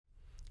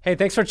Hey,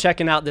 thanks for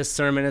checking out this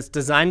sermon. It's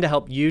designed to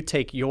help you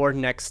take your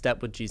next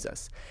step with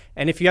Jesus.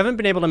 And if you haven't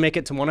been able to make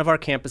it to one of our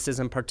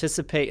campuses and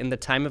participate in the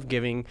time of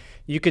giving,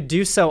 you could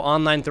do so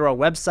online through our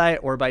website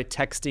or by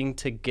texting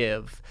to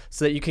give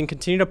so that you can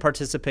continue to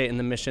participate in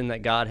the mission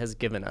that God has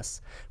given us.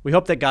 We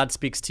hope that God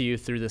speaks to you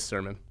through this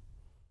sermon.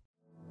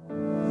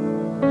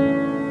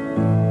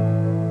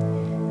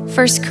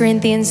 1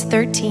 Corinthians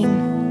 13.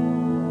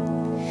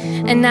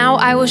 And now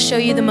I will show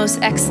you the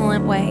most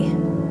excellent way.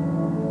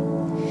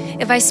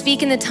 If I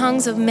speak in the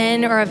tongues of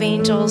men or of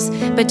angels,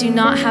 but do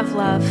not have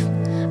love,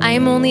 I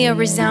am only a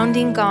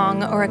resounding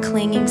gong or a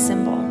clanging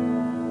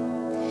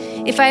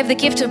cymbal. If I have the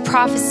gift of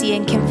prophecy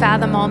and can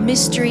fathom all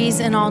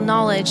mysteries and all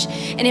knowledge,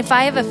 and if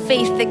I have a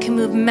faith that can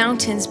move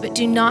mountains but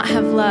do not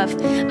have love,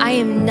 I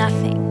am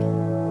nothing.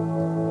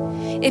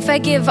 If I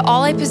give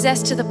all I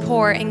possess to the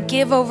poor and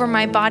give over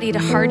my body to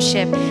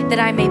hardship that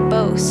I may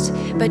boast,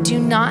 but do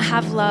not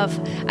have love,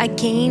 I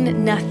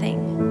gain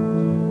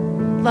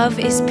nothing. Love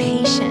is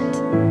patient.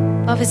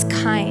 Love is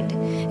kind.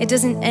 It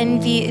doesn't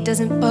envy. It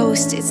doesn't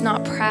boast. It's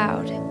not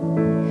proud.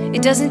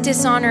 It doesn't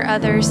dishonor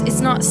others. It's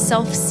not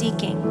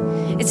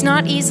self-seeking. It's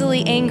not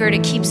easily angered.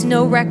 It keeps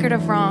no record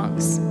of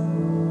wrongs.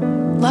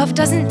 Love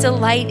doesn't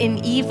delight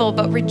in evil,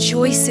 but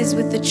rejoices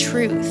with the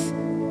truth.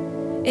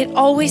 It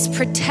always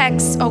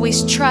protects,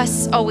 always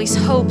trusts, always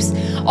hopes,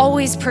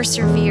 always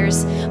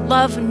perseveres.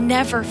 Love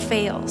never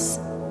fails.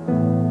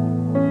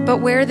 But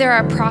where there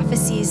are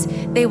prophecies,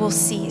 they will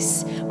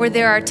cease. Where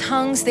there are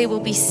tongues, they will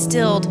be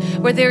stilled.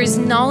 Where there is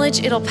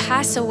knowledge, it'll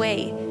pass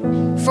away.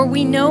 For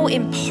we know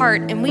in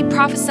part, and we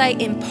prophesy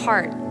in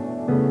part.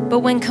 But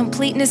when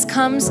completeness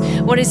comes,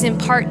 what is in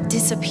part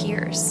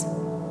disappears.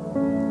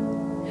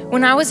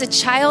 When I was a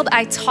child,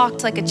 I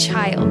talked like a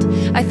child.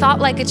 I thought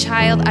like a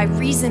child. I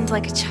reasoned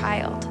like a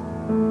child.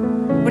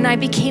 When I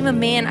became a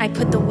man, I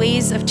put the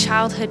ways of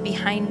childhood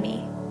behind me.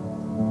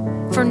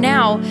 For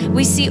now,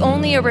 we see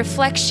only a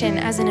reflection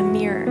as in a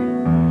mirror.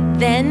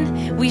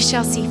 Then we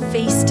shall see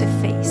face to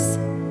face.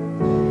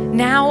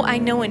 Now I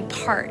know in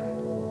part.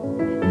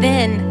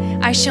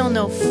 Then I shall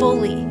know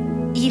fully,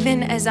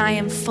 even as I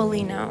am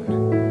fully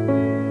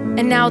known.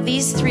 And now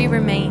these three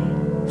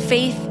remain: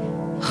 faith,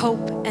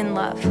 hope, and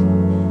love.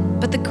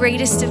 But the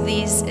greatest of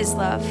these is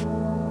love.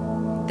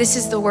 This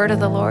is the word of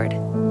the Lord.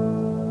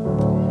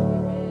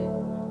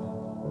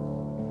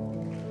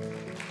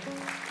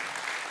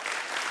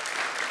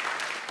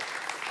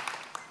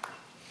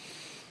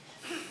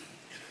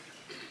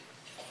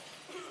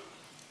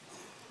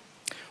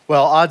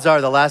 Well, odds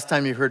are the last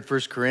time you heard 1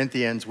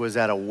 Corinthians was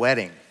at a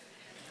wedding,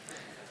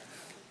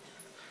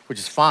 which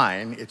is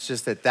fine. It's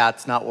just that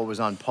that's not what was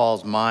on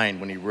Paul's mind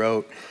when he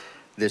wrote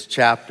this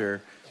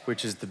chapter,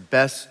 which is the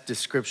best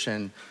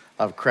description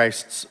of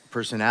Christ's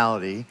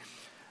personality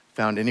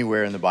found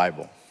anywhere in the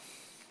Bible.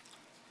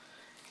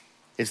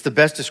 It's the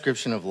best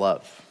description of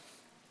love.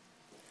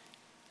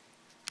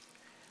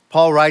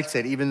 Paul writes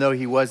that even though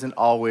he wasn't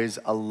always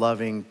a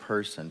loving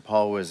person,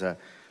 Paul was a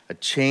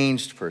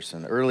changed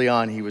person. Early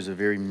on, he was a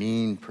very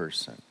mean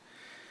person,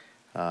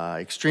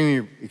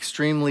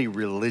 extremely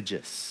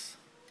religious.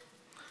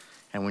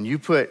 And when you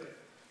put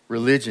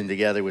religion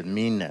together with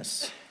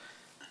meanness,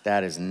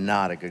 that is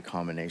not a good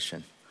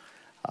combination.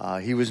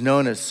 He was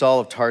known as Saul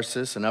of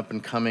Tarsus, an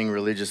up-and-coming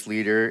religious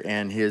leader,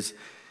 and his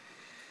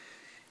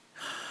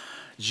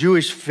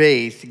Jewish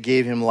faith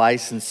gave him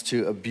license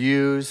to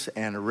abuse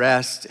and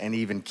arrest and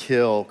even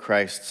kill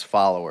Christ's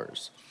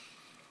followers.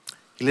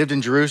 He lived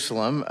in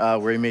Jerusalem,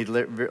 where he made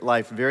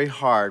life very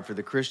hard for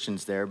the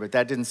Christians there, but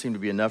that didn't seem to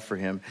be enough for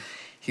him.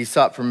 He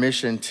sought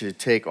permission to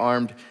take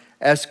armed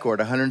escort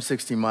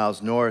 160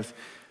 miles north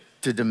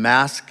to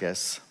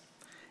Damascus,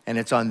 and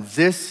it's on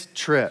this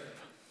trip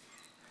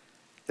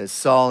that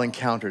Saul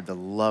encountered the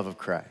love of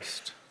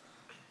Christ.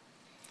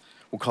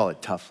 We'll call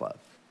it tough love.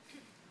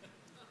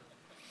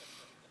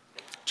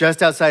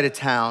 Just outside of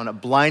town, a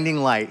blinding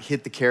light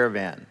hit the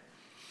caravan.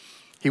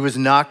 He was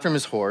knocked from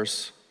his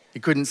horse. He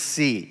couldn't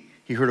see.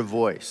 He heard a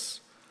voice.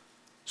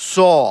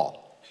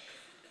 Saul,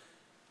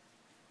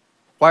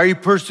 why are you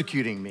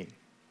persecuting me?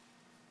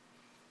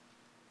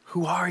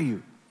 Who are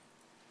you?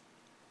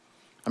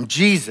 I'm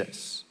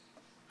Jesus,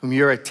 whom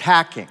you're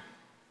attacking.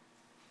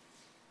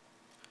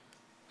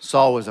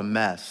 Saul was a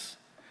mess.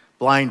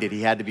 Blinded,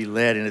 he had to be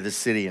led into the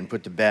city and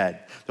put to bed.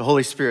 The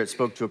Holy Spirit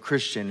spoke to a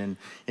Christian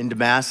in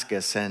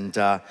Damascus and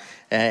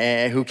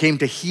who came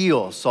to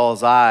heal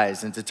Saul's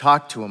eyes and to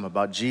talk to him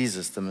about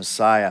Jesus, the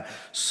Messiah.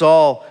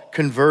 Saul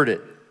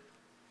converted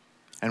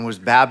and was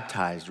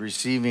baptized,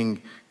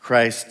 receiving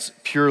Christ's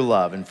pure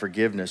love and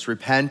forgiveness,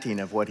 repenting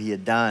of what he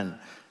had done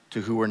to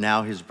who were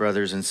now his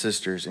brothers and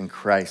sisters in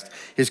Christ.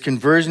 His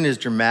conversion is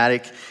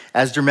dramatic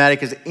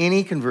as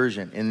any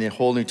conversion in the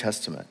whole New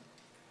Testament.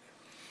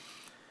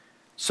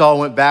 Saul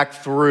went back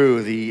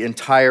through the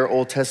entire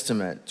Old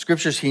Testament,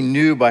 scriptures he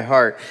knew by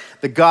heart.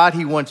 The God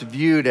he once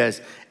viewed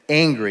as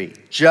angry,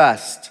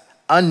 just,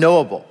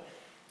 unknowable,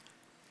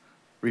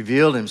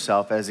 revealed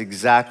himself as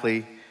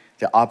exactly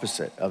the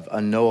opposite of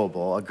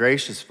unknowable, a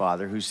gracious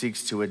Father who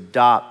seeks to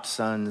adopt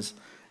sons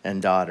and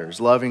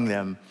daughters, loving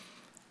them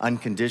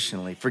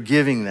unconditionally,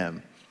 forgiving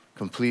them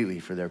completely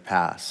for their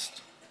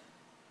past.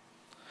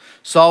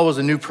 Saul was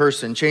a new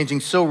person,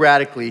 changing so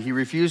radically, he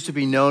refused to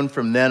be known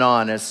from then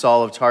on as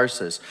Saul of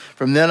Tarsus.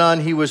 From then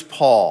on, he was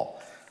Paul,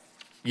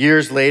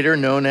 years later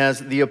known as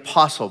the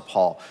Apostle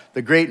Paul,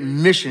 the great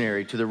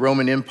missionary to the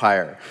Roman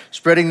Empire,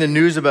 spreading the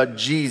news about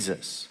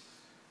Jesus,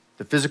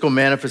 the physical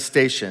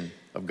manifestation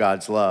of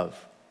God's love.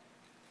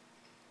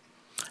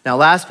 Now,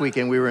 last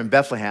weekend, we were in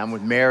Bethlehem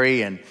with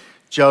Mary and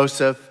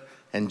Joseph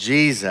and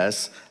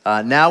Jesus.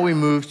 Now we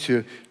move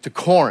to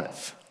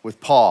Corinth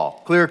with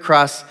Paul, clear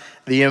across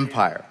the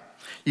empire.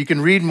 You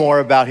can read more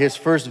about his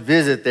first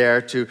visit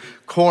there to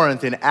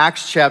Corinth in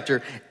Acts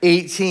chapter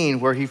 18,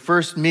 where he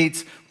first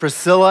meets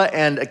Priscilla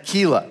and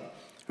Aquila,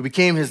 who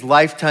became his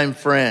lifetime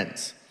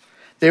friends.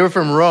 They were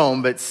from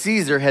Rome, but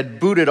Caesar had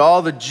booted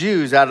all the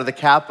Jews out of the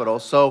capital,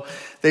 so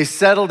they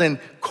settled in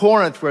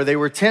Corinth, where they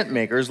were tent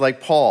makers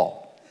like Paul.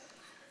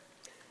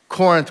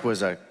 Corinth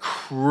was a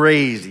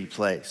crazy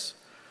place,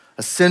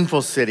 a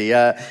sinful city.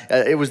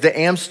 It was the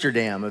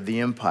Amsterdam of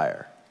the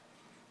empire.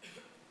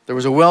 There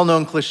was a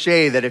well-known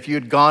cliche that if you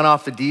had gone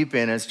off the deep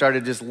end and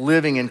started just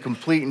living in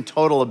complete and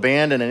total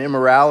abandon and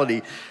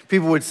immorality,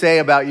 people would say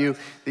about you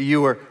that you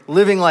were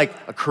living like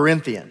a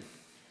Corinthian.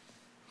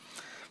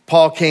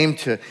 Paul came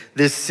to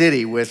this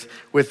city with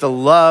the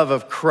love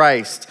of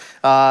Christ,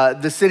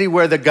 the city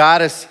where the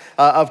goddess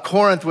of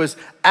Corinth was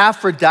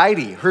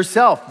Aphrodite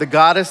herself, the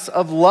goddess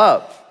of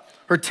love.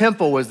 Her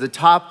temple was at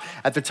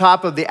the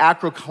top of the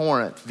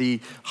Acrocorinth, the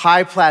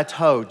high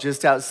plateau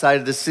just outside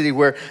of the city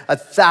where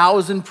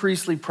 1,000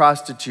 priestly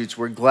prostitutes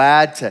were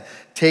glad to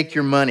take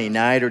your money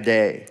night or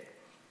day.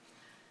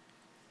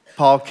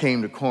 Paul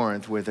came to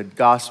Corinth with a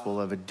gospel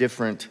of a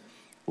different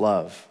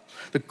love.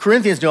 The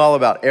Corinthians knew all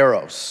about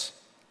eros,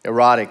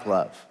 erotic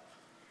love,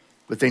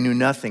 but they knew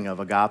nothing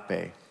of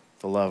agape,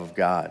 the love of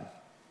God.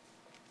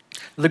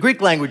 The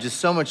Greek language is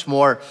so much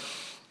more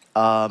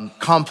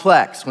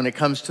complex when it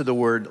comes to the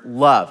word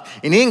love.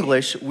 In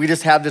English, we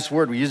just have this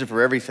word. We use it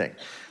for everything.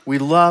 We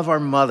love our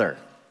mother,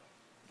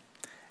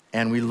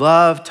 and we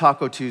love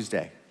Taco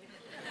Tuesday.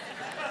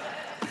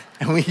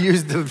 And we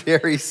use the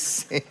very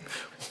same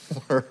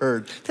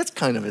word. That's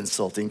kind of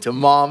insulting to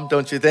mom,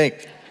 don't you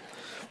think?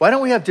 Why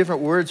don't we have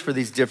different words for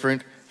these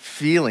different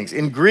feelings?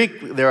 In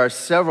Greek, there are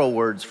several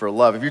words for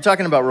love. If you're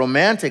talking about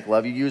romantic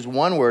love, you use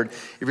one word.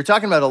 If you're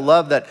talking about a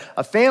love that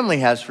a family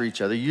has for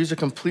each other, you use a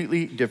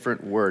completely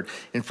different word.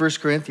 In 1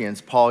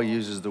 Corinthians, Paul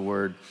uses the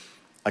word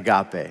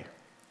agape,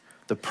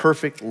 the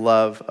perfect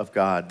love of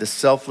God, the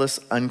selfless,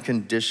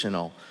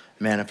 unconditional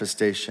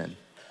manifestation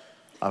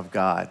of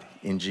God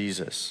in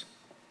Jesus.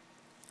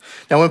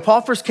 Now, when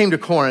Paul first came to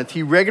Corinth,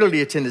 he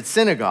regularly attended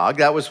synagogue.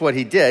 That was what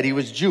he did. He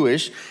was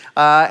Jewish,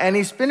 and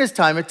he spent his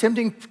time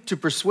attempting to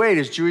persuade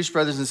his Jewish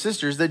brothers and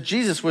sisters that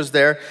Jesus was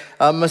their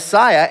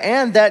Messiah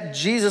and that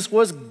Jesus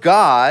was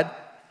God.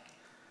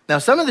 Now,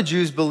 some of the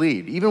Jews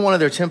believed, even one of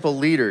their temple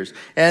leaders,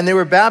 and they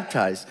were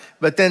baptized.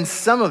 But then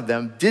some of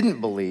them didn't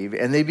believe,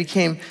 and they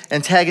became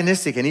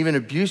antagonistic and even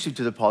abusive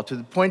to Paul, to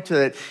the point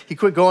that he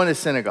quit going to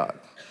synagogue.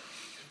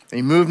 And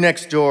he moved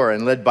next door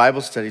and led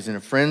Bible studies in a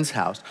friend's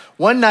house.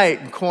 One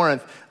night in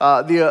Corinth,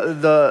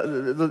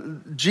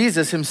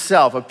 Jesus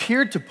himself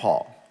appeared to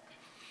Paul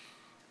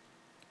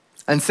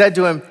and said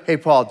to him, "Hey,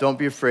 Paul, don't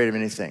be afraid of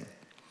anything.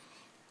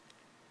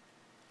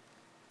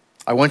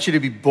 I want you to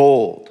be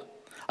bold.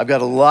 I've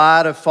got a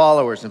lot of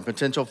followers and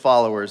potential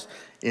followers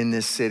in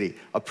this city."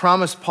 A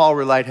promise Paul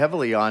relied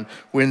heavily on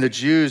when the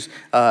Jews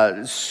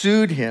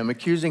sued him,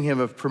 accusing him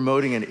of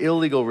promoting an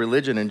illegal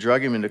religion and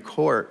drug him into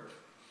court.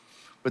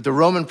 But the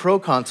Roman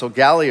proconsul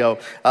Gallio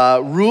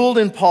ruled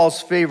in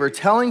Paul's favor,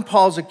 telling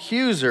Paul's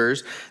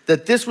accusers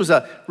that this was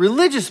a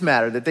religious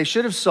matter that they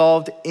should have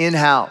solved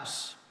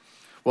in-house.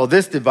 Well,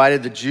 this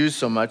divided the Jews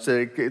so much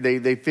that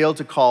they failed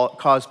to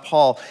cause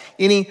Paul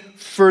any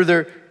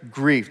further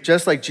grief.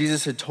 Just like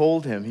Jesus had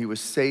told him he was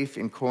safe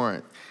in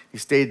Corinth. He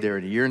stayed there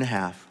a year and a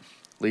half,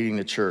 leading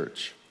the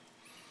church.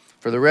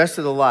 For the rest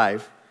of the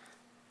life,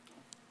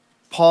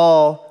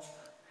 Paul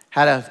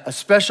had a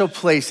special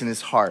place in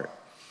his heart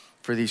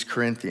for these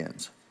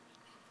Corinthians.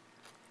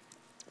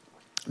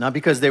 Not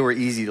because they were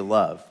easy to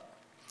love,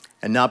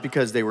 and not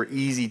because they were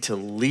easy to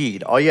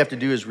lead. All you have to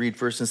do is read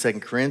 1st and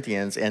 2nd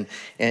Corinthians and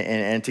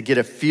to get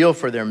a feel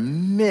for their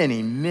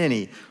many,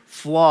 many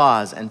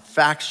flaws and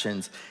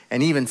factions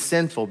and even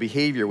sinful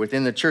behavior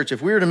within the church.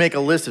 If we were to make a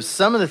list of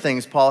some of the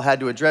things Paul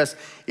had to address,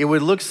 it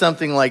would look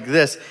something like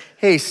this.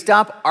 Hey,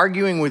 stop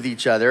arguing with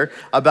each other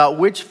about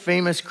which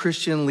famous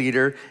Christian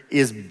leader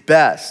is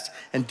best.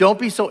 And don't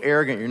be so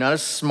arrogant. You're not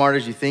as smart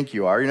as you think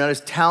you are. You're not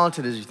as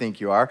talented as you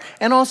think you are.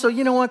 And also,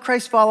 you know what?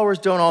 Christ followers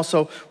don't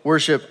also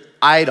worship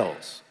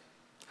idols.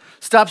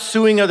 Stop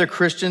suing other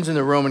Christians in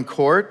the Roman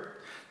court.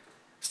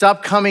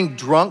 Stop coming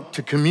drunk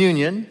to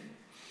communion.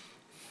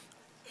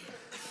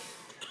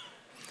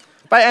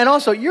 And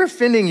also, you're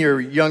offending your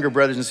younger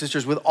brothers and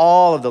sisters with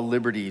all of the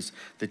liberties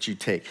that you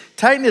take.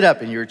 Tighten it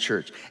up in your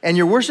church. And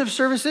your worship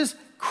services,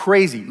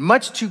 crazy,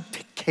 much too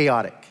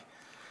chaotic.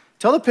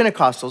 Tell the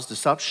Pentecostals to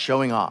stop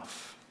showing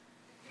off.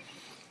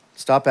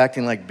 Stop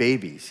acting like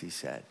babies, he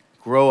said.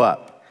 Grow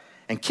up.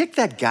 And kick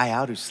that guy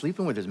out who's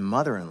sleeping with his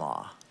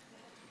mother-in-law.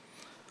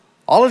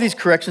 All of these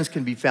corrections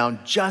can be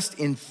found just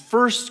in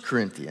 1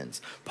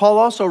 Corinthians. Paul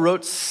also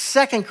wrote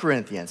 2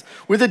 Corinthians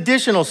with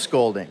additional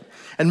scolding.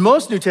 And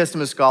most New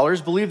Testament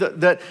scholars believe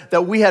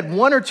that we had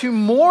one or two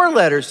more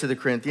letters to the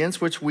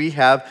Corinthians, which we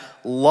have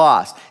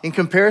lost. In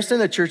comparison,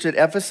 the church at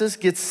Ephesus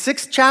gets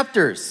 6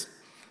 chapters,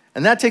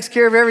 and that takes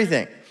care of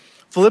everything.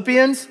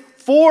 Philippians,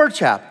 4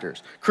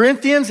 chapters.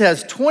 Corinthians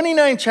has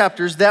 29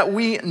 chapters that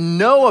we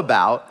know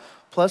about,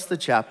 plus the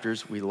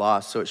chapters we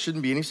lost. So it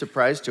shouldn't be any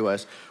surprise to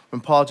us when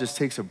Paul just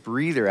takes a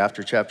breather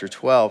after chapter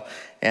 12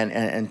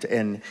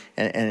 and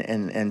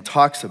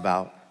talks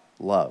about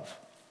love.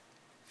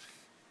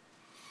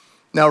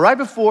 Now, right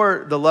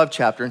before the love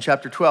chapter, in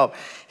chapter 12,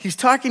 he's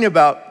talking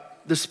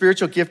about the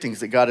spiritual giftings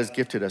that God has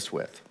gifted us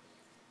with.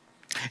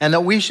 And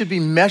that we should be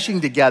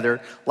meshing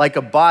together like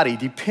a body,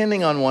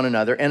 depending on one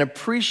another and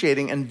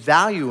appreciating and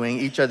valuing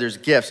each other's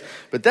gifts.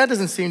 But that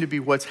doesn't seem to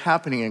be what's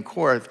happening in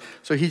Corinth.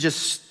 So he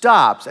just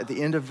stops at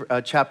the end of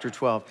chapter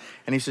 12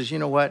 and he says, you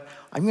know what?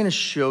 I'm going to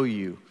show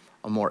you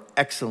a more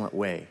excellent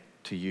way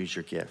to use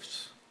your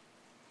gifts.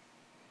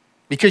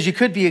 Because you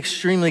could be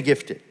extremely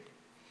gifted.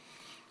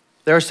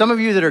 There are some of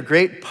you that are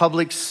great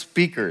public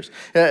speakers.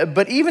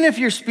 But even if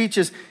your speech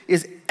is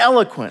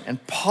eloquent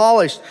and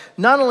polished,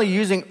 not only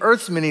using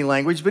earth's many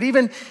language, but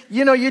even,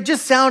 you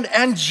just sound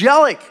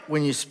angelic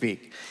when you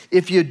speak.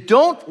 If you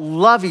don't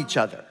love each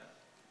other,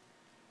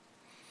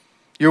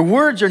 your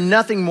words are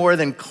nothing more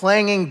than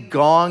clanging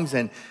gongs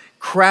and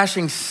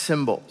crashing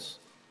cymbals.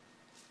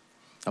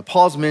 Now,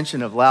 Paul's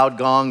mention of loud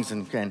gongs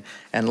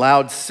and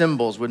loud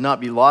cymbals would not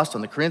be lost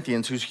on the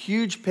Corinthians, whose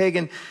huge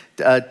pagan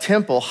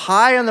temple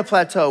high on the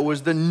plateau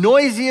was the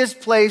noisiest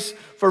place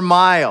for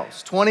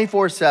miles,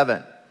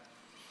 24/7.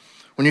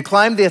 When you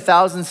climbed the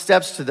 1,000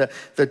 steps to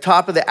the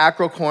top of the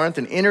Acrocorinth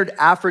and entered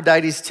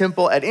Aphrodite's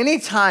temple at any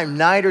time,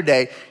 night or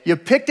day, you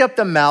picked up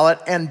the mallet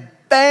and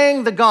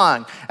banged the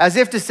gong, as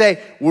if to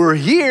say, we're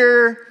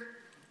here.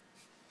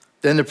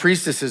 Then the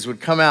priestesses would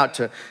come out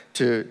to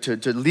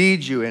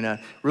lead you in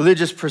a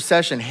religious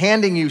procession,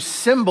 handing you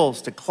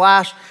cymbals to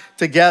clash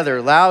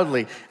together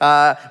loudly,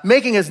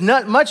 making as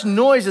much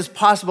noise as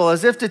possible,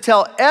 as if to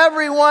tell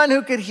everyone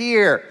who could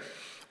hear,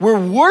 we're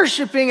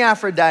worshiping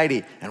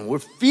Aphrodite and we're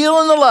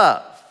feeling the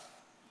love.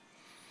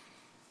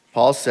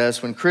 Paul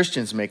says when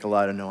Christians make a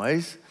lot of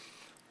noise,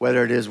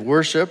 whether it is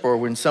worship or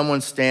when someone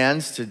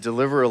stands to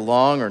deliver a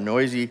long or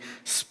noisy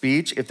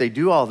speech, if they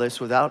do all this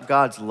without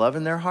God's love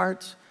in their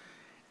hearts,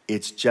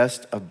 it's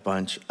just a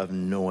bunch of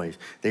noise.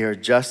 They are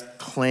just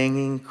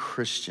clanging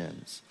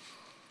Christians,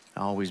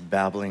 always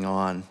babbling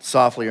on,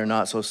 softly or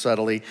not so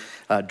subtly,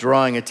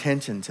 drawing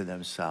attention to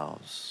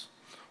themselves,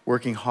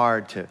 working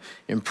hard to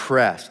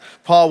impress.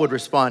 Paul would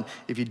respond,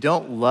 if you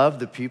don't love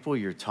the people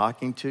you're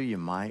talking to, you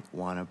might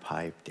want to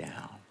pipe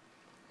down.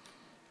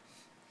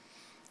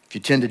 If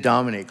you tend to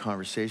dominate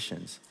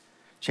conversations,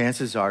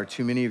 chances are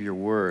too many of your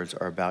words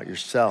are about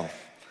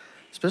yourself,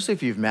 especially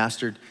if you've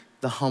mastered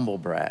the humble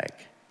brag.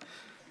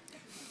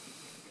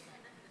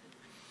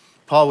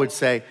 Paul would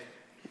say,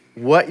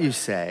 what you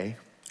say,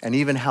 and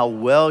even how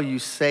well you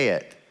say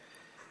it,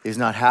 is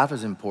not half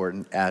as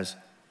important as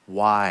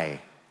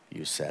why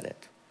you said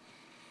it.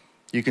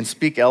 You can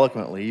speak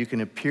eloquently, you can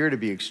appear to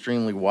be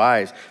extremely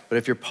wise, but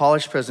if your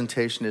polished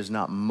presentation is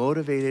not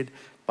motivated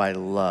by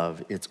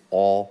love, it's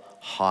all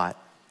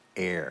hot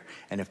air.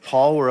 And if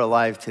Paul were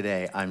alive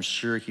today, I'm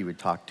sure he would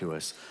talk to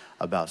us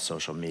about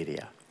social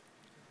media.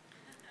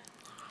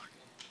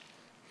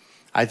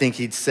 I think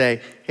he'd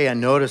say, hey, I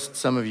noticed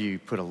some of you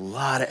put a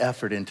lot of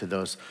effort into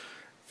those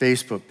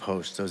Facebook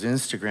posts, those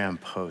Instagram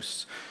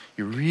posts.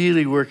 You're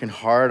really working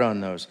hard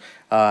on those.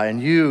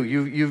 And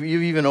you've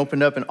even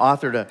opened up and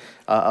authored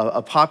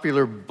a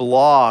popular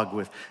blog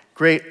with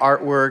great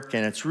artwork,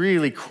 and it's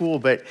really cool,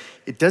 but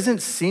it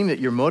doesn't seem that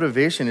your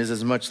motivation is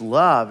as much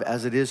love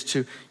as it is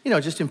to,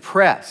 just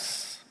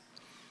impress.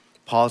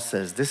 Paul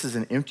says this is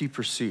an empty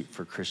pursuit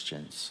for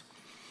Christians.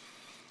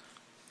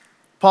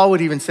 Paul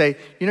would even say,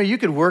 you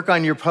could work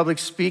on your public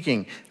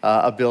speaking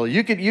ability.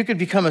 You could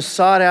become a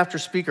sought-after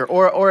speaker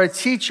or a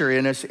teacher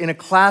in a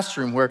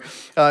classroom where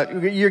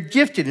you're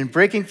gifted in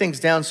breaking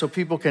things down so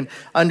people can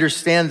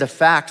understand the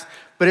facts.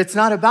 But it's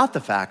not about the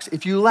facts.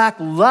 If you lack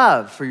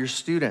love for your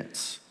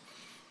students,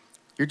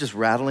 you're just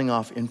rattling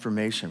off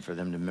information for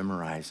them to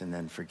memorize and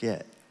then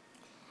forget.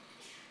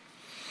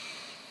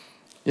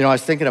 I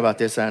was thinking about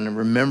this and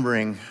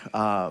remembering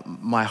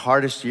my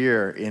hardest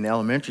year in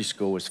elementary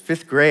school was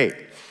 5th grade.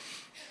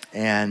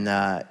 And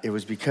it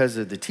was because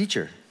of the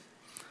teacher,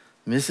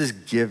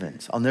 Mrs.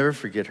 Givens. I'll never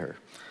forget her.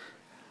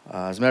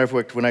 As a matter of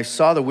fact, when I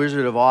saw The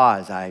Wizard of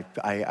Oz, I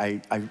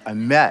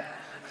met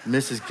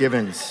Mrs.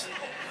 Givens.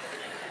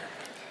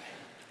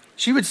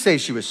 She would say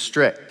she was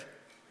strict.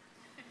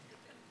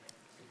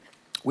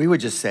 We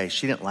would just say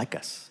she didn't like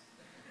us.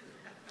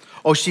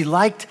 Oh,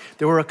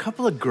 there were a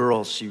couple of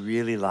girls she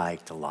really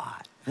liked a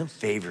lot,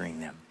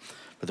 favoring them.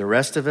 But the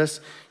rest of us,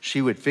 she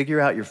would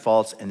figure out your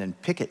faults and then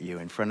pick at you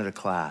in front of the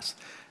class.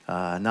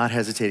 not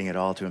hesitating at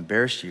all to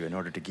embarrass you in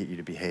order to get you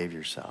to behave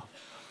yourself.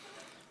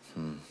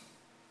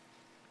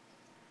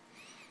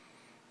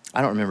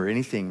 I don't remember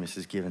anything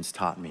Mrs. Givens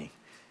taught me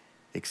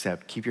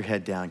except keep your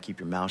head down, keep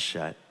your mouth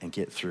shut, and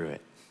get through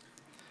it,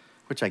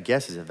 which I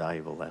guess is a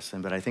valuable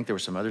lesson, but I think there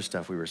was some other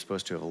stuff we were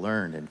supposed to have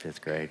learned in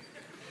 5th grade.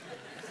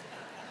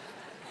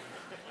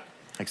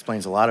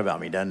 Explains a lot about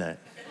me, doesn't it?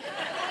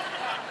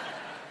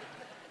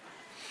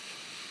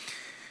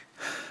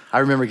 I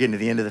remember getting to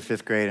the end of the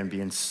 5th grade and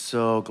being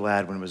so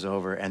glad when it was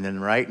over. And then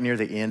right near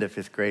the end of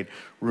 5th grade,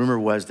 rumor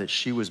was that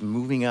she was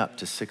moving up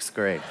to 6th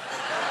grade.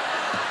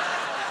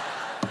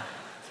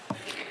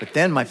 But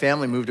then my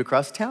family moved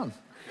across town.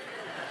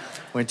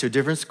 Went to a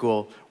different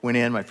school, went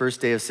in my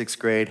first day of 6th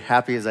grade,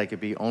 happy as I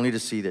could be, only to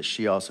see that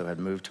she also had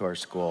moved to our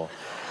school.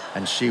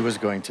 And she was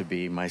going to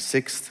be my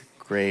 6th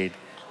grade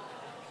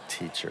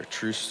teacher.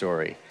 True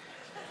story.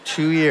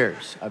 2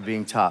 years of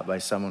being taught by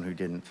someone who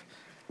didn't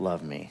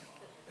love me.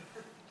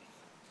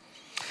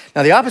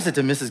 Now, the opposite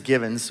to Mrs.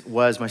 Givens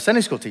was my Sunday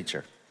school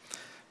teacher,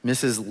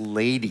 Mrs.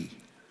 Lady.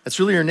 That's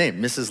really her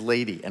name, Mrs.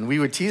 Lady. And we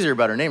would tease her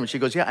about her name, and she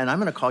goes, yeah, and I'm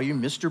gonna call you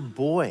Mr.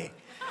 Boy.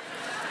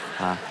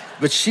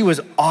 But she was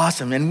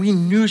awesome, and we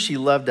knew she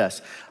loved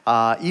us.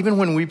 Even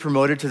when we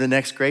promoted to the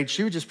next grade,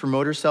 she would just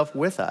promote herself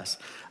with us.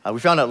 We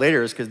found out later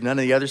it was because none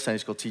of the other Sunday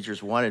school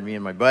teachers wanted me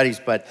and my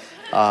buddies, but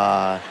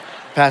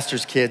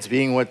pastors' kids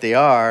being what they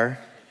are.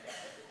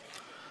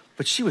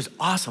 But she was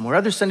awesome. Where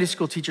other Sunday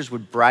school teachers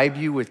would bribe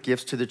you with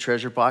gifts to the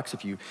treasure box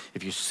if you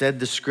said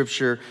the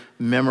scripture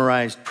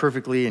memorized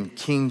perfectly in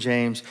King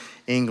James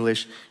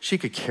English, she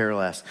could care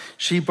less.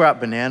 She brought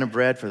banana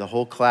bread for the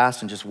whole class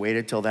and just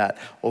waited till that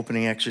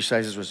opening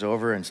exercises was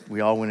over and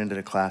we all went into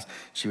the class.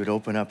 She would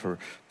open up her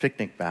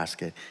picnic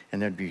basket and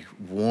there'd be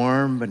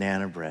warm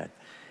banana bread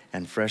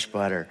and fresh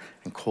butter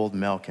and cold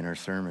milk in her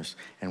thermos.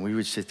 And we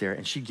would sit there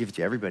and she'd give it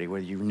to everybody,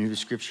 whether you knew the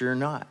scripture or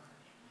not.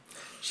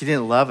 She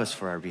didn't love us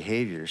for our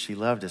behavior. She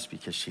loved us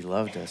because she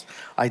loved us.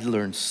 I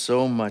learned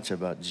so much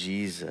about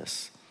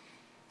Jesus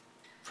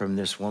from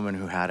this woman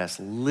who had us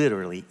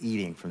literally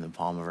eating from the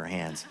palm of her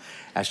hands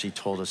as she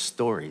told us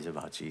stories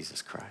about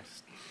Jesus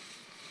Christ.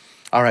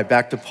 All right,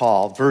 back to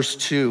Paul. Verse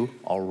 2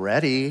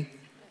 already.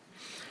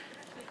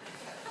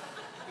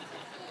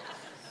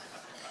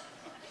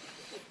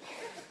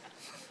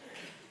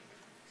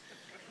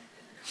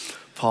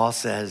 Paul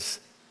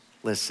says,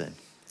 listen,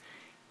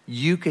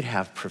 you could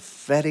have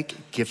prophetic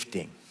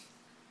gifting.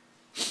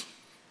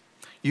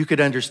 You could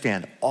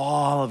understand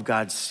all of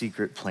God's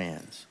secret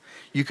plans.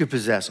 You could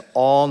possess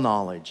all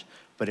knowledge.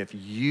 But if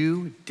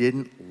you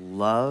didn't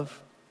love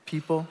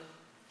people,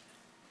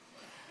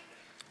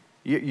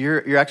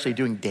 you're actually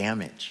doing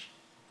damage.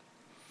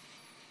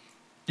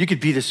 You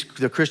could be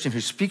the Christian who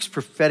speaks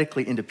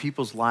prophetically into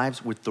people's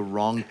lives with the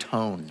wrong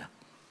tone.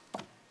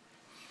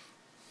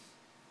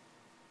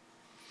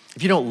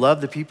 If you don't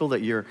love the people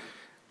that you're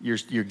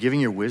giving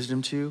your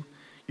wisdom to,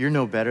 you're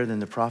no better than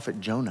the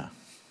prophet Jonah.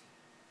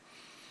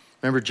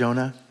 Remember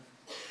Jonah?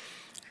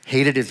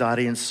 Hated his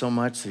audience so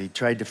much that he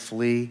tried to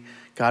flee.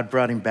 God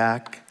brought him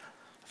back.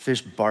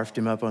 Fish barfed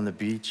him up on the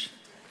beach.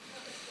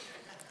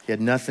 He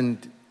had nothing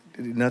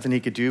he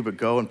could do but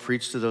go and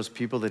preach to those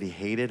people that he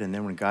hated. And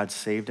then when God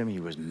saved him, he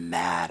was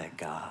mad at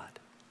God.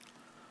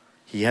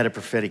 He had a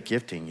prophetic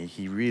gifting.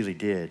 He really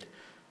did.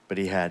 But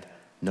he had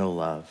no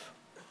love.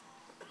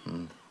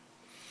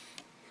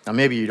 Now,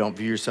 maybe you don't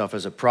view yourself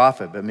as a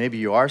prophet, but maybe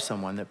you are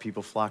someone that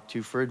people flock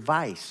to for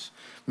advice.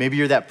 Maybe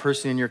you're that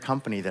person in your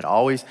company that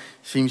always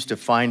seems to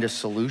find a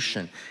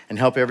solution and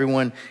help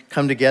everyone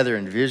come together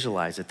and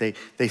visualize it.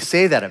 They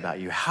say that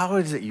about you. How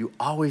is it you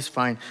always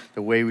find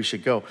the way we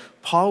should go?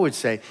 Paul would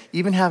say,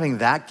 even having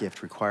that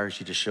gift requires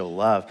you to show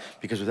love,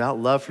 because without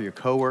love for your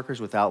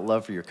coworkers, without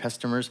love for your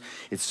customers,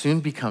 it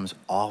soon becomes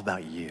all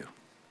about you.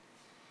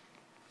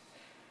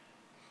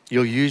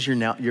 You'll use your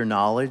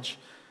knowledge,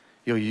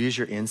 you'll use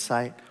your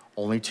insight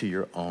only to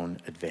your own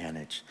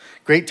advantage.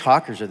 Great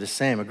talkers are the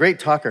same. A great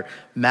talker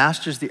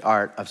masters the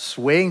art of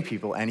swaying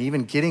people and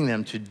even getting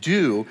them to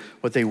do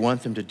what they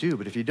want them to do.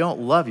 But if you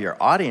don't love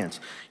your audience,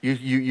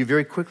 you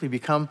very quickly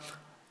become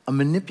a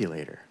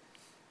manipulator.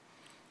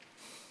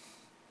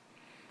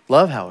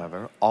 Love,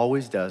 however,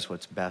 always does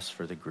what's best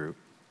for the group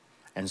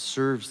and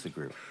serves the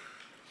group.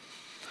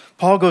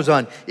 Paul goes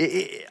on,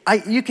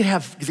 you can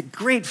have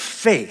great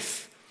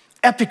faith,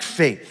 epic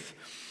faith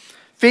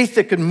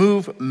that could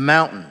move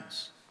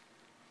mountains.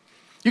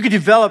 You could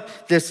develop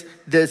this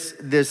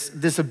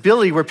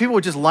ability where people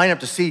would just line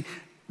up to see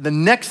the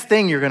next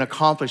thing you're going to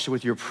accomplish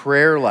with your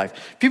prayer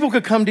life. People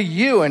could come to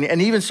you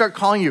and even start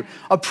calling you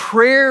a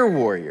prayer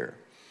warrior,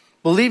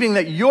 believing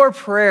that your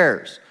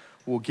prayers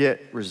will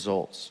get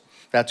results.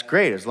 That's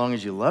great as long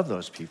as you love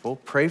those people.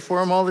 Pray for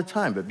them all the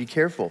time, but be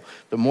careful.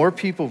 The more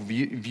people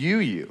view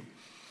you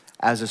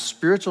as a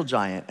spiritual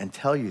giant and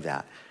tell you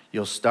that,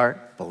 you'll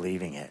start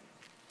believing it.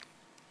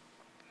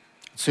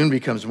 It soon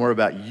becomes more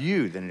about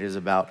you than it is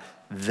about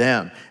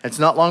them. It's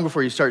not long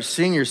before you start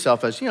seeing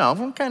yourself as,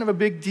 I'm kind of a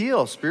big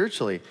deal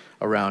spiritually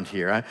around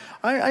here.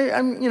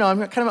 I'm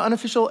kind of an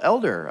unofficial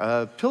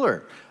elder,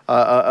 pillar.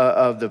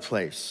 of the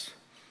place.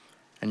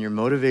 And your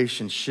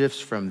motivation shifts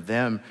from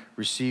them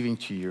receiving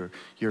to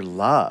your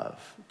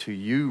love to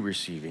you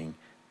receiving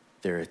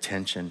their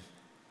attention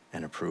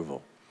and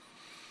approval.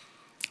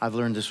 I've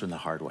learned this one the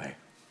hard way.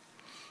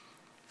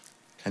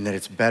 And that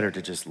it's better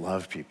to just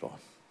love people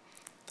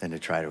than to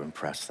try to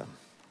impress them.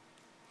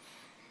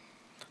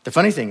 The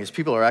funny thing is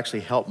people are actually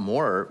helped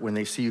more when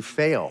they see you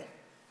fail,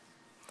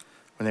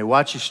 when they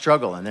watch you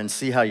struggle and then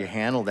see how you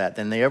handle that,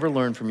 than they ever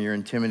learn from your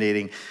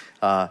intimidating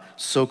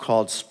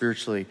so-called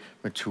spiritually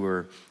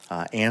mature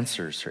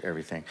answers for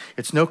everything.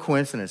 It's no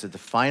coincidence that the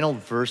final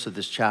verse of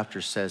this chapter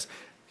says,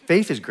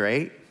 faith is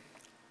great,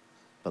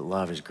 but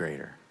love is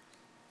greater.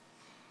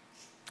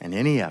 And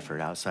any effort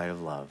outside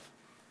of love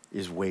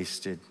is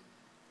wasted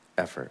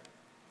effort.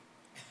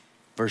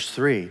 Verse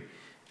 3,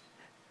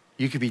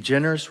 you could be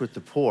generous with the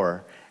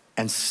poor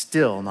and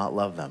still not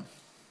love them.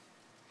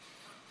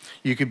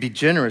 You could be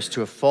generous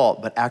to a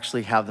fault, but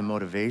actually have the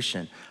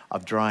motivation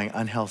of drawing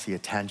unhealthy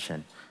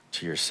attention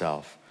to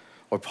yourself.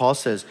 Or Paul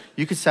says,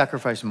 you could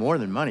sacrifice more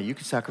than money. You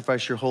could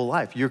sacrifice your whole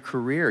life, your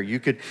career. You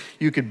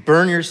could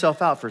burn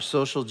yourself out for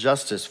social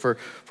justice, for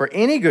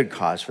any good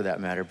cause for that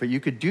matter. But you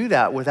could do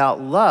that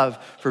without love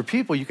for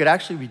people. You could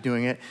actually be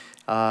doing it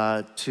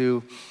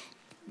to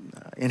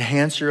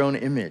enhance your own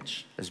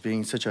image as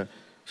being such a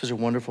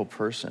wonderful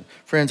person.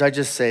 Friends, I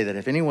just say that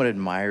if anyone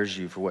admires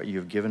you for what you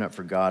have given up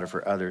for God or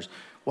for others,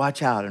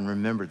 watch out and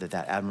remember that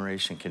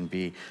admiration can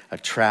be a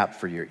trap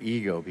for your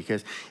ego,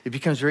 because it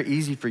becomes very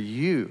easy for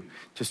you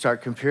to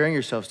start comparing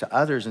yourselves to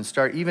others and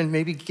start even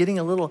maybe getting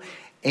a little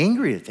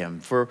angry at them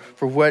for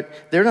what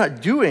they're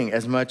not doing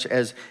as much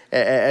as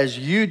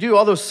you do.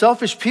 All those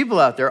selfish people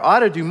out there ought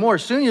to do more.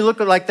 Soon you look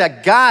like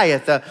that guy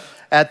at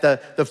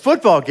the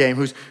football game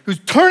who's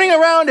turning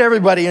around to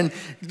everybody and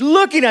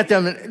looking at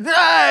them. And,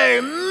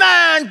 hey,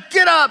 man,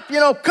 get up.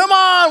 Come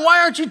on.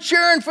 Why aren't you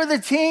cheering for the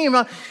team?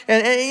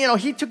 And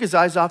he took his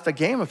eyes off the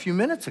game a few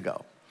minutes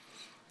ago.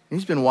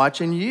 He's been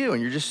watching you,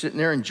 and you're just sitting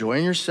there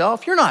enjoying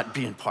yourself. You're not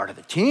being part of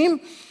the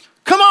team.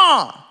 Come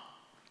on.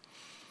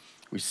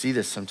 We see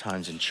this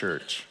sometimes in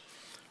church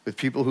with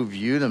people who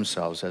view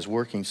themselves as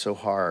working so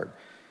hard,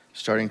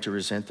 starting to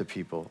resent the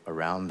people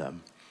around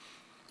them.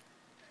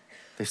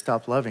 They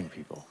stop loving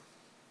people.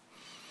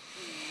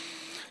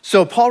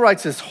 So Paul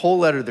writes this whole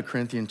letter to the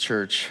Corinthian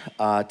church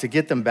to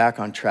get them back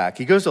on track.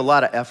 He goes to a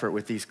lot of effort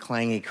with these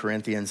clangy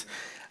Corinthians,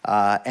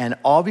 and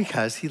all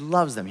because he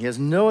loves them. He has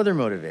no other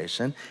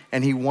motivation,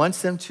 and he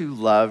wants them to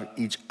love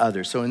each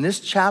other. So in this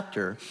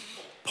chapter,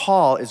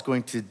 Paul is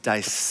going to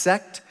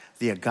dissect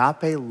the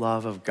agape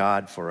love of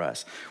God for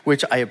us,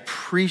 which I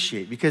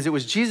appreciate, because it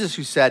was Jesus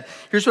who said,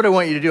 here's what I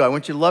want you to do. I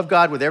want you to love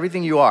God with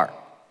everything you are.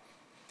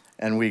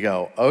 And we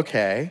go,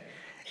 okay.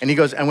 And he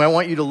goes, and I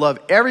want you to love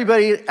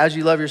everybody as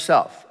you love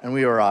yourself. And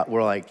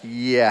we're like,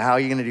 yeah, how are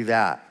you going to do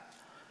that?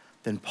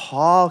 Then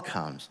Paul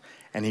comes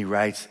and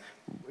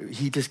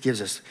he just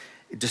gives us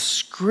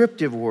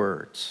descriptive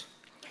words,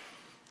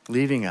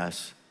 leaving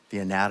us the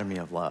anatomy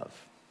of love.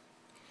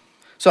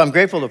 So I'm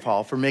grateful to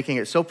Paul for making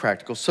it so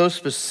practical, so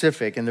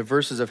specific in the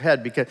verses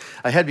ahead,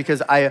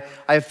 because I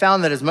have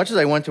found that as much as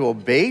I want to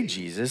obey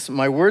Jesus,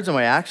 my words and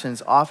my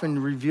actions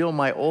often reveal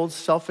my old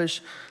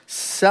selfish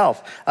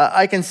self.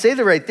 I can say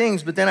the right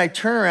things, but then I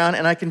turn around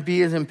and I can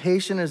be as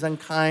impatient, as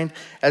unkind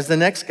as the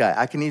next guy.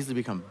 I can easily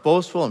become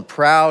boastful and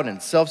proud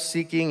and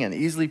self-seeking and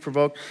easily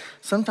provoked.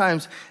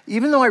 Sometimes,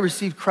 even though I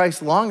received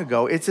Christ long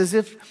ago, it's as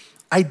if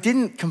I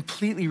didn't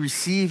completely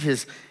receive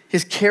his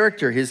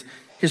character, his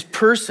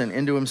person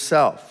into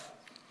himself.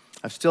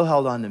 I've still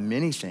held on to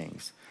many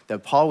things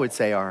that Paul would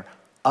say are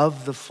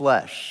of the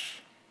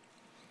flesh.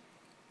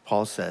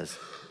 Paul says,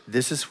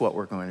 this is what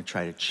we're going to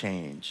try to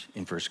change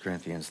in 1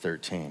 Corinthians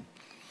 13.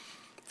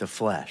 The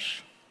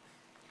flesh.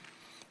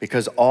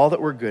 Because all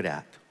that we're good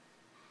at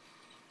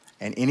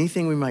and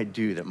anything we might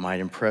do that might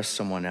impress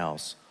someone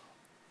else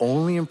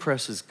only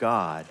impresses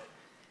God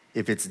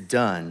if it's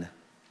done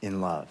in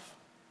love.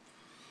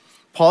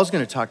 Paul's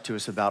going to talk to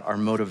us about our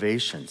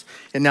motivations.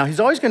 And now he's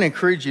always going to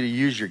encourage you to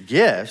use your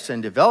gifts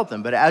and develop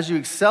them. But as you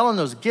excel in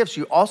those gifts,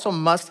 you also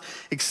must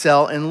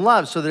excel in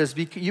love, so that as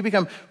you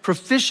become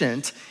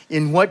proficient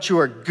in what you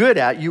are good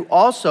at, you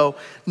also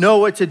know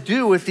what to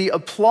do with the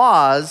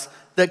applause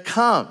that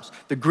comes.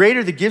 The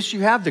greater the gifts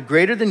you have, the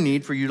greater the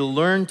need for you to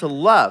learn to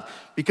love.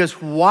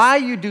 Because why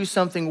you do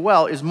something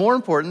well is more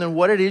important than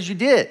what it is you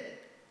did.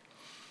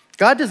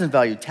 God doesn't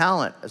value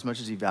talent as much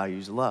as he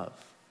values love.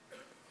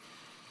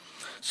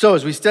 So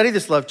as we study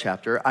this love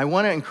chapter, I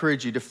want to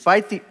encourage you to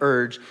fight the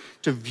urge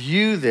to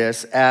view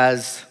this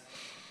as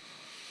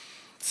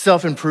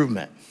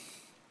self-improvement.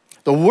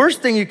 The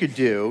worst thing you could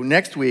do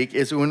next week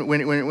is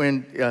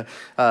when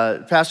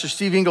Pastor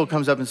Steve Engel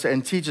comes up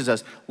and teaches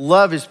us,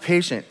 love is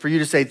patient, for you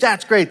to say,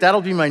 that's great, that'll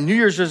be my New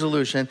Year's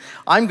resolution.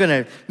 I'm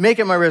going to make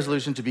it my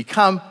resolution to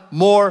become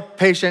more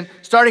patient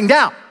starting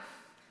now.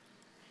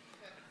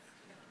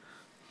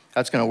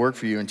 That's going to work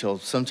for you until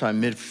sometime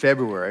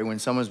mid-February when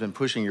someone's been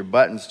pushing your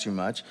buttons too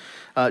much.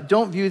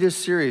 Don't view this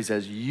series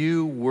as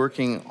you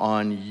working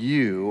on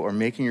you or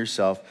making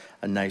yourself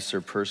a nicer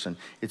person.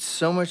 It's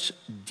so much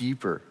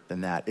deeper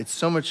than that. It's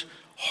so much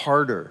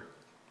harder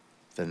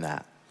than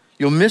that.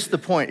 You'll miss the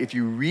point if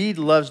you read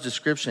love's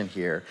description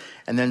here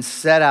and then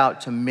set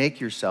out to make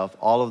yourself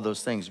all of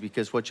those things,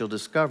 because what you'll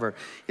discover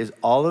is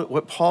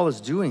what Paul is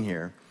doing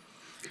here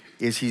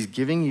is he's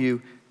giving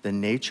you the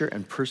nature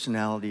and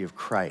personality of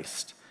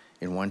Christ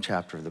in one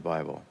chapter of the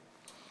Bible.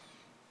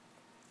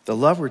 The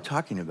love we're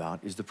talking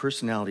about is the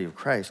personality of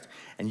Christ,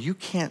 and you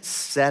can't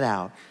set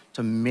out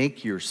to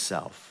make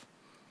yourself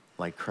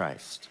like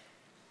Christ.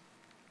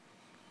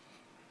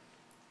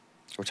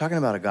 We're talking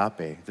about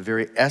agape, the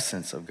very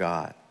essence of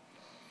God.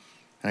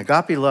 And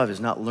agape love is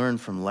not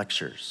learned from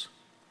lectures.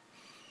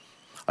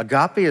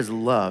 Agape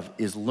love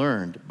is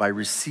learned by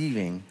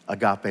receiving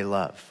agape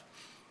love.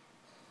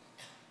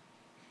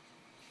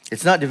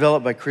 It's not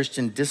developed by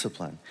Christian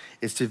discipline.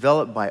 It's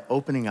developed by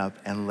opening up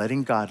and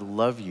letting God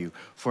love you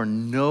for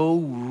no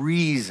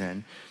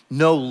reason,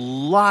 no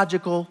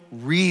logical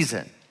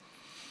reason,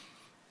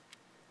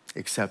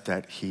 except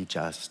that he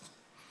just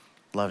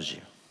loves you.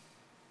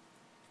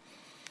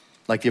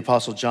 Like the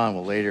Apostle John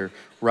will later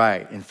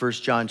write in 1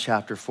 John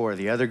chapter 4,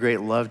 the other great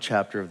love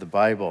chapter of the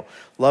Bible,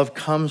 love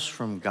comes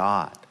from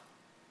God,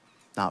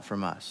 not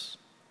from us.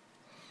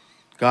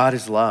 God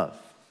is love.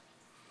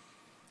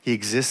 He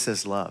exists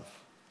as love.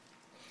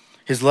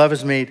 His love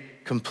is made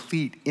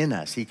complete in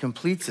us. He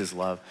completes his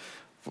love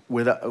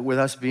with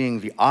us being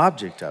the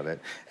object of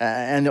it.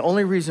 And the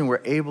only reason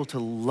we're able to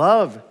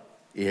love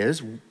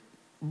is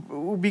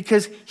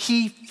because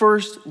he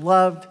first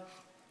loved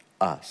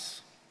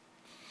us.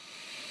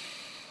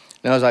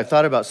 Now, as I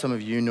thought about some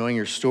of you knowing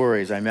your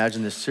stories, I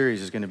imagine this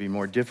series is going to be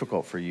more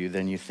difficult for you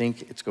than you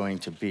think it's going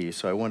to be.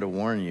 So I want to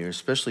warn you,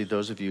 especially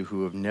those of you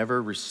who have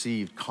never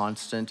received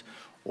constant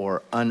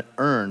or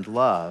unearned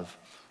love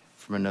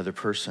from another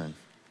person.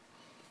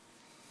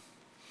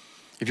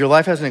 If your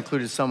life hasn't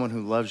included someone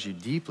who loves you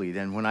deeply,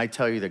 then when I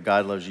tell you that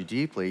God loves you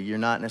deeply, you're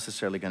not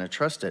necessarily going to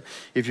trust it.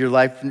 If your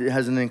life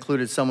hasn't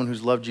included someone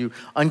who's loved you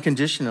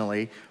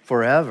unconditionally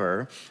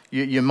forever,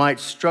 you might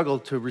struggle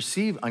to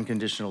receive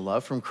unconditional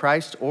love from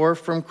Christ or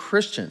from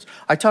Christians.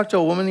 I talked to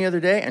a woman the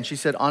other day, and she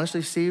said,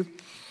 honestly, Steve,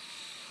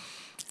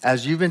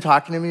 as you've been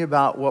talking to me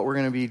about what we're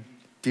going to be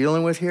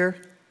dealing with here,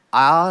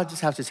 I'll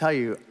just have to tell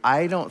you,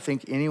 I don't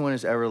think anyone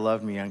has ever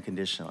loved me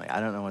unconditionally. I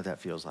don't know what that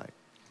feels like.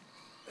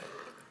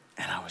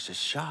 And I was just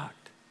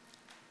shocked.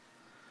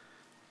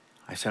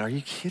 I said, are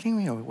you kidding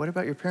me? What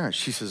about your parents?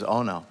 She says,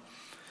 oh no,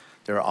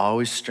 there are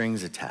always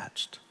strings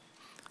attached.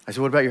 I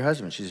said, what about your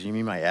husband? She says, you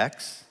mean my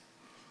ex?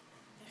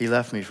 He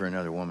left me for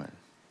another woman.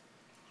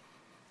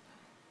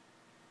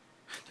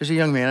 There's a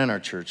young man in our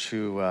church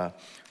who,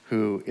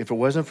 if it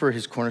wasn't for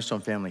his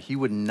Cornerstone family, he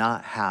would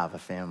not have a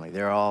family.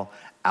 They're all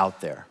out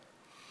there,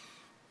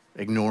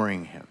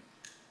 ignoring him.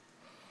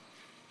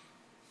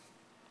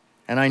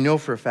 And I know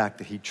for a fact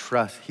that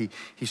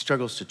he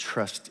struggles to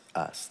trust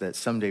us, that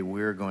someday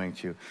we're going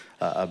to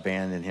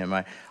abandon him.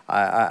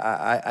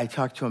 I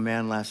talked to a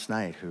man last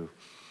night who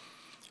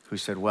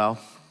said, well,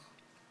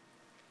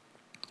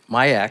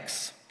 my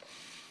ex,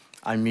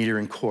 I meet her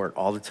in court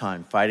all the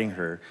time, fighting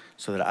her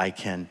so that I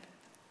can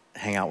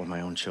hang out with my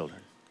own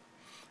children.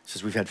 He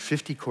says, we've had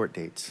 50 court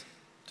dates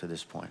to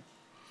this point.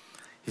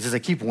 He says, I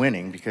keep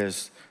winning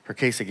because her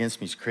case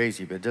against me is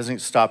crazy, but it doesn't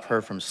stop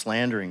her from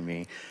slandering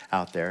me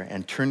out there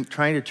and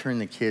trying to turn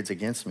the kids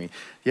against me.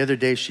 The other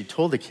day, she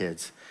told the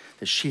kids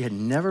that she had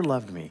never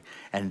loved me,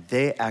 and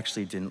they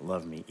actually didn't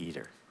love me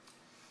either.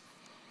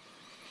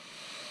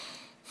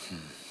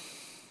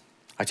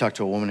 I talked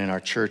to a woman in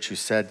our church who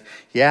said,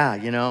 yeah,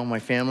 my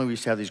family, we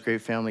used to have these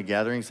great family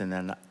gatherings, and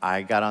then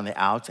I got on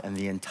the outs, and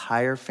the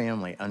entire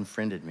family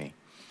unfriended me.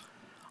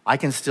 I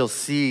can still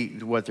see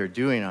what they're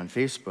doing on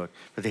Facebook,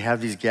 but they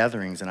have these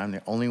gatherings, and I'm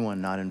the only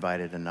one not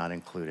invited and not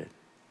included.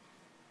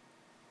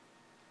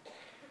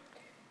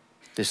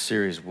 This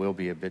series will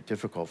be a bit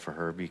difficult for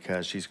her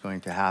because she's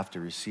going to have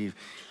to receive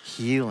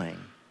healing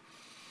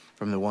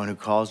from the one who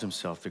calls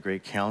himself the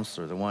great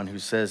counselor, the one who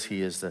says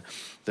he is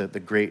the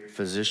great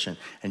physician.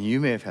 And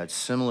you may have had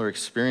similar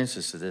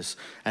experiences to this.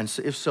 And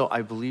so if so,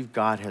 I believe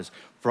God has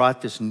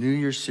brought this New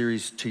Year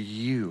series to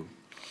you.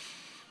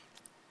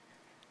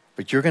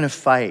 But you're going to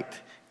fight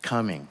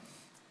coming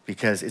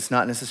because it's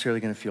not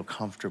necessarily going to feel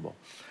comfortable.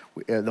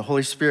 The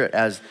Holy Spirit,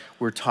 as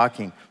we're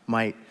talking,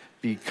 might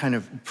be kind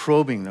of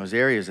probing those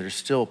areas that are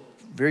still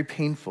very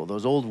painful,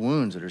 those old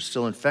wounds that are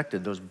still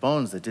infected, those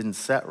bones that didn't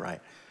set right,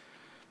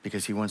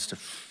 because he wants to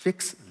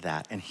fix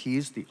that, and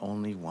he's the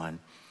only one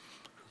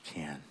who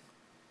can.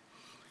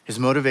 His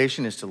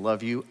motivation is to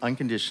love you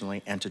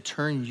unconditionally and to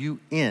turn you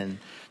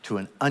into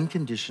an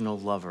unconditional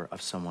lover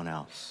of someone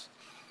else.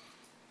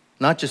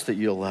 Not just that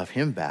you'll love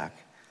him back,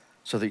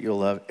 so that you'll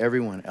love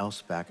everyone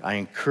else back. I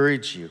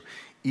encourage you,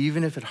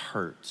 even if it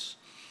hurts,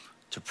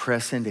 to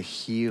press into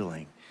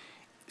healing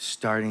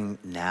starting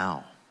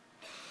now.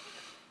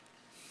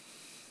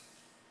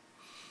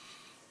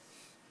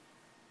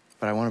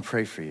 But I want to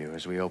pray for you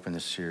as we open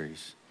this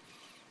series.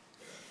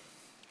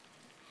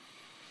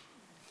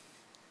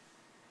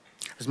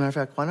 As a matter of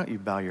fact, why don't you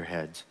bow your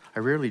heads? I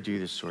rarely do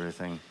this sort of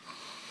thing.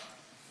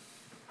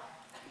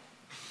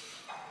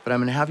 But I'm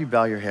going to have you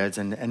bow your heads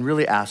and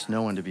really ask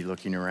no one to be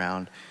looking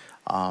around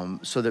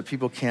so that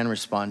people can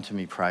respond to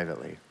me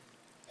privately.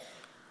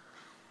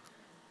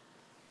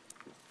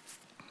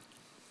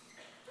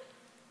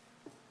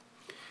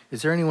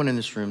 Is there anyone in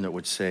this room that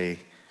would say,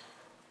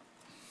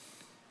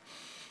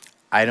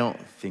 I don't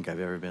think I've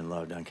ever been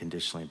loved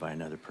unconditionally by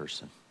another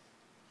person?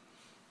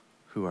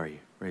 Who are you?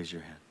 Raise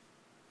your hand.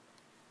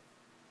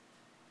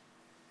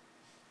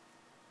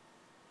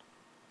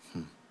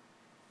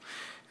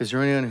 Is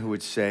there anyone who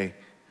would say,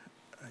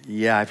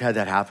 yeah, I've had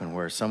that happen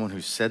where someone who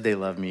said they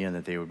love me and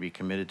that they would be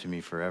committed to me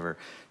forever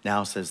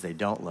now says they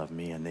don't love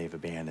me and they've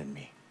abandoned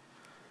me?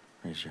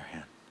 Raise your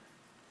hand.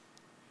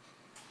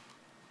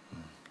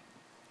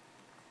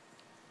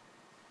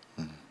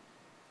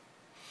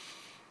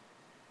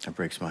 That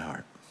breaks my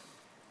heart.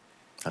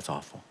 That's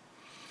awful.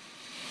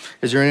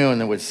 Is there anyone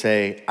that would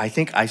say, I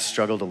think I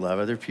struggle to love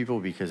other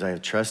people because I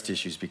have trust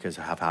issues because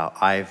of how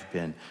I've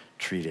been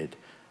treated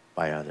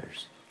by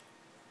others?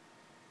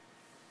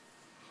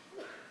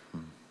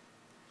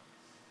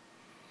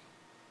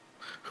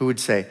 Who would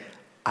say,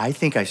 I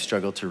think I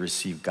struggle to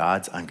receive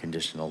God's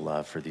unconditional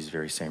love for these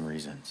very same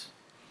reasons?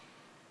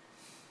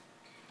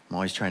 I'm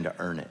always trying to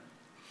earn it.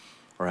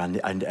 Or I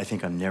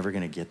think I'm never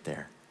going to get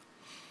there.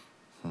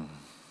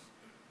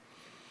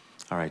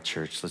 All right,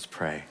 church, let's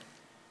pray.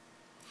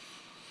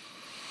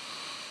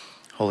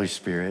 Holy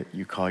Spirit,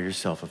 you call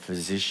yourself a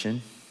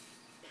physician.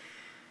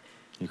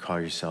 You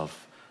call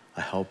yourself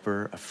a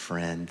helper, a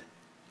friend,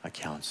 a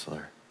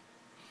counselor.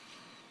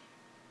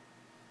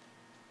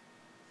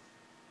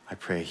 I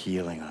pray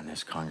healing on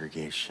this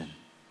congregation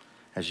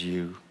as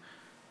you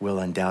will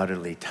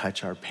undoubtedly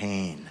touch our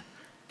pain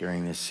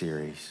during this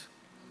series.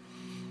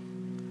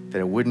 That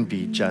it wouldn't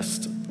be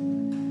just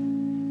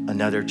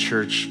another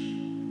church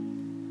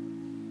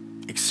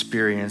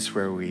experience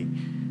where we're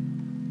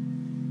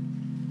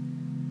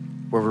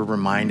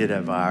reminded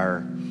of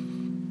our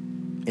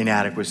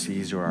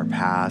inadequacies or our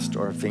past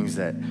or things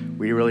that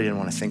we really didn't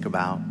want to think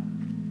about.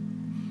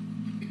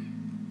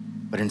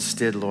 But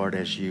instead, Lord,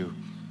 as you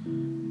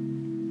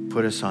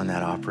put us on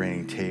that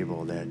operating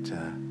table, that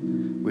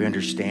we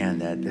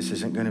understand that this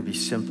isn't going to be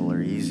simple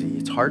or easy.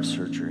 It's heart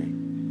surgery.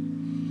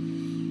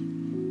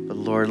 But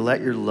Lord, let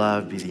your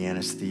love be the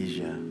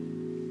anesthesia.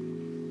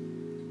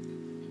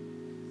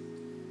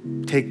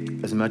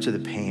 Take as much of the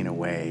pain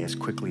away as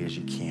quickly as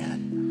you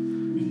can.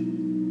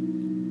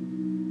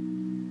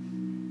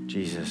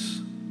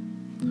 Jesus,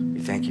 we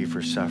thank you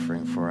for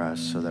suffering for us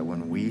so that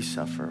when we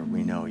suffer,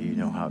 we know you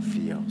know how it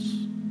feels.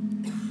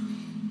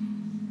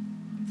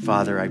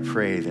 Father, I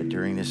pray that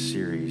during this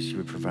series, you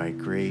would provide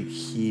great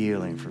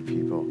healing for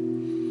people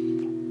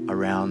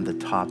around the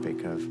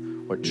topic of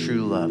what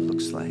true love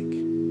looks like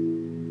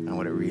and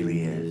what it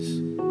really is.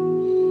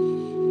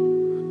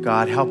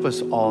 God, help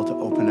us all to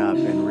open up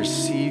and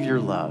receive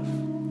your love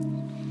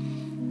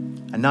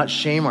and not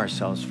shame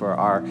ourselves for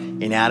our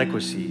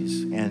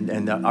inadequacies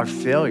and our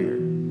failure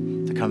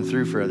to come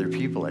through for other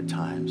people at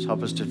times.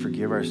 Help us to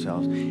forgive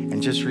ourselves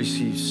and just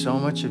receive so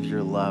much of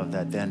your love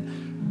that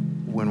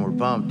then when we're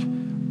bumped,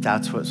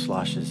 that's what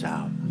sloshes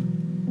out.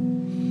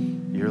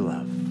 Your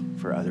love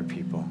for other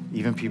people,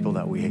 even people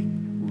that we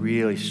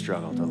really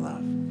struggle to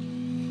love.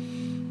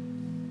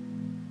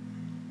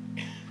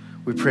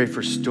 We pray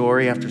for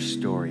story after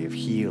story of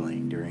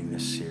healing during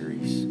this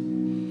series.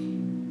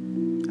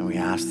 And we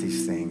ask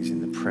these things in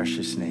the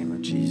precious name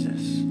of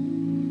Jesus.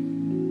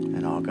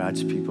 And all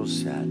God's people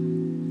said,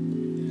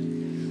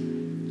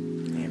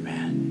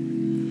 amen.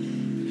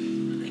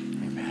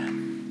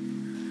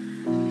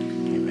 Amen.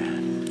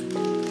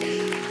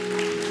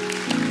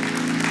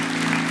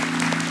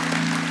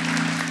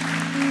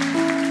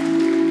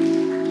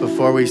 Amen.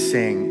 Before we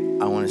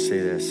sing, I want to say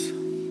this.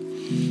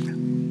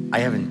 I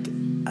haven't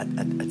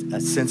a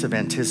sense of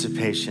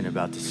anticipation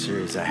about the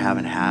series I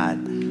haven't had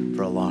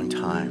for a long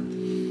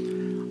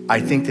time. I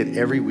think that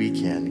every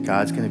weekend,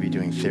 God's going to be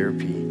doing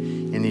therapy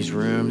in these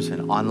rooms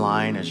and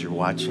online as you're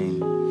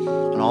watching,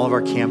 on all of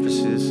our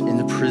campuses, in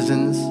the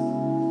prisons.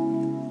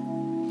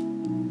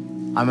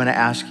 I'm going to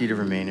ask you to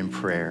remain in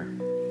prayer.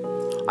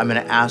 I'm going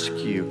to ask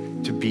you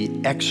to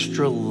be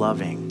extra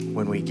loving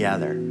when we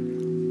gather.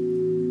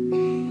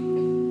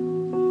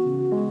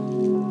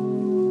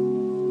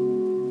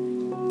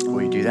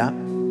 Will you do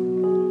that?